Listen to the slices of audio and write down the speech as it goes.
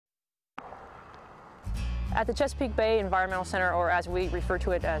At the Chesapeake Bay Environmental Center, or as we refer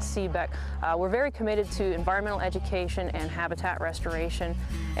to it as CBEC, we're very committed to environmental education and habitat restoration.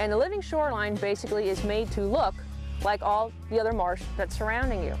 And the living shoreline basically is made to look like all the other marsh that's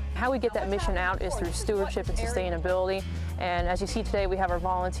surrounding you. How we get that mission out is through stewardship and sustainability. And as you see today, we have our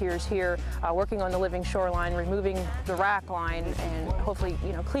volunteers here working on the living shoreline, removing the rack line, and hopefully,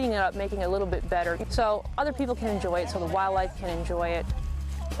 cleaning it up, making it a little bit better so other people can enjoy it, so the wildlife can enjoy it.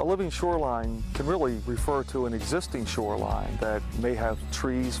 A living shoreline can really refer to an existing shoreline that may have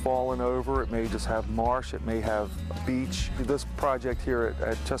trees fallen over, it may just have marsh, it may have a beach. This project here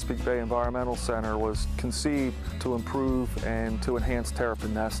at Chesapeake Bay Environmental Center was conceived to improve and to enhance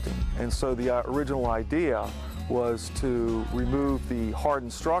terrapin nesting. And so the original idea was to remove the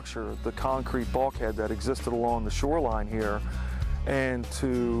hardened structure, the concrete bulkhead that existed along the shoreline here, and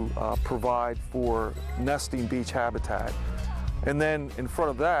to provide for nesting beach habitat. And then in front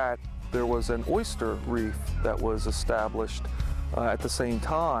of that, there was an oyster reef that was established at the same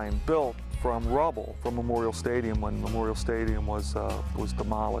time, built from rubble from Memorial Stadium when Memorial Stadium was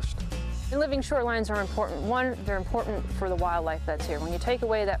demolished. And living shorelines are important. One, they're important for the wildlife that's here. When you take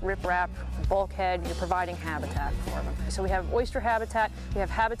away that riprap, bulkhead, you're providing habitat for them. So we have oyster habitat, we have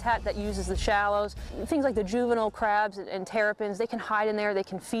habitat that uses the shallows. Things like the juvenile crabs and terrapins, they can hide in there, they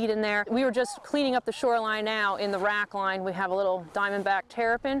can feed in there. We were just cleaning up the shoreline now. In the rack line, we have a little diamondback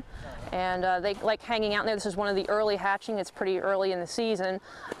terrapin, and they like hanging out in there. This is one of the early hatching. It's pretty early in the season,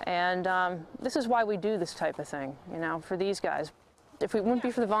 and this is why we do this type of thing, for these guys. If it wouldn't be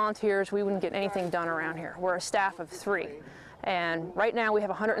for the volunteers, we wouldn't get anything done around here. We're a staff of 3. And right now we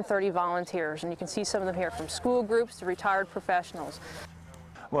have 130 volunteers, and you can see some of them here, from school groups to retired professionals.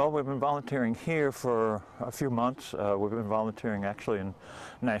 Well, we've been volunteering here for a few months. We've been volunteering actually in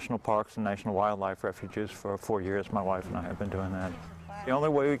national parks and national wildlife refuges for 4 years. My wife and I have been doing that. The only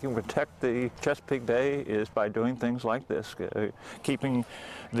way we can protect the Chesapeake Bay is by doing things like this, keeping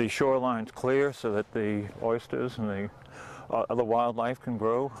the shorelines clear so that the oysters and the other wildlife can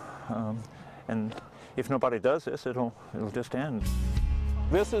grow, and if nobody does this, it'll just end.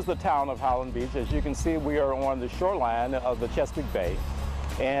 This is the town of Highland Beach. As you can see, we are on the shoreline of the Chesapeake Bay,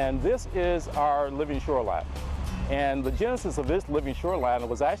 and this is our living shoreline. And the genesis of this living shoreline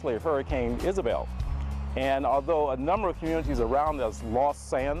was actually Hurricane Isabel. And although a number of communities around us lost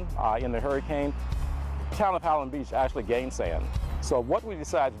sand in the hurricane, the town of Highland Beach actually gained sand. So what we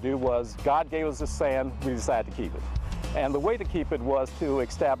decided to do was, God gave us this sand, we decided to keep it. And the way to keep it was to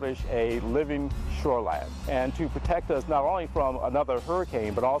establish a living shoreline and to protect us not only from another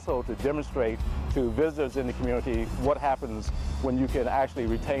hurricane, but also to demonstrate to visitors in the community what happens when you can actually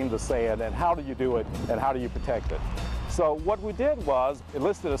retain the sand, and how do you do it, and how do you protect it. So what we did was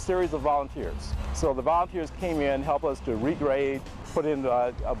enlisted a series of volunteers. So the volunteers came in, helped us to regrade, put in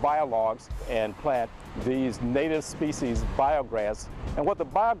biologs, and plant these native species biograss. And what the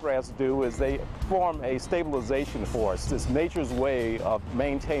biograss do is they form a stabilization force. It's nature's way of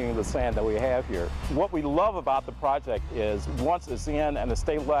maintaining the sand that we have here. What we love about the project is once it's in and it's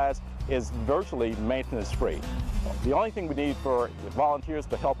stabilized, it's virtually maintenance-free. The only thing we need for volunteers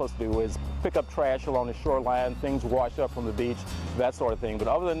to help us do is pick up trash along the shoreline, things wash up from the beach, that sort of thing. But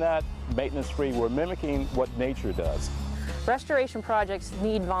other than that, maintenance-free. We're mimicking what nature does. Restoration projects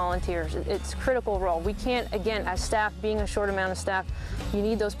need volunteers. It's a critical role. We can't, again, as staff, being a short amount of staff, you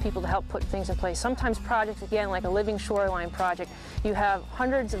need those people to help put things in place. Sometimes projects, again, like a living shoreline project, you have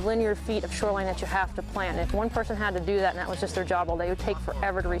hundreds of linear feet of shoreline that you have to plant. And if one person had to do that and that was just their job all day, it would take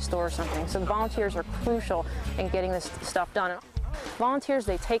forever to restore something. So the volunteers are crucial in getting this stuff done. Volunteers,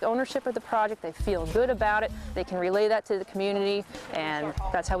 they take ownership of the project, they feel good about it, they can relay that to the community, and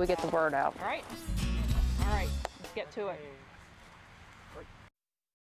that's how we get the word out. All right, let's get to it.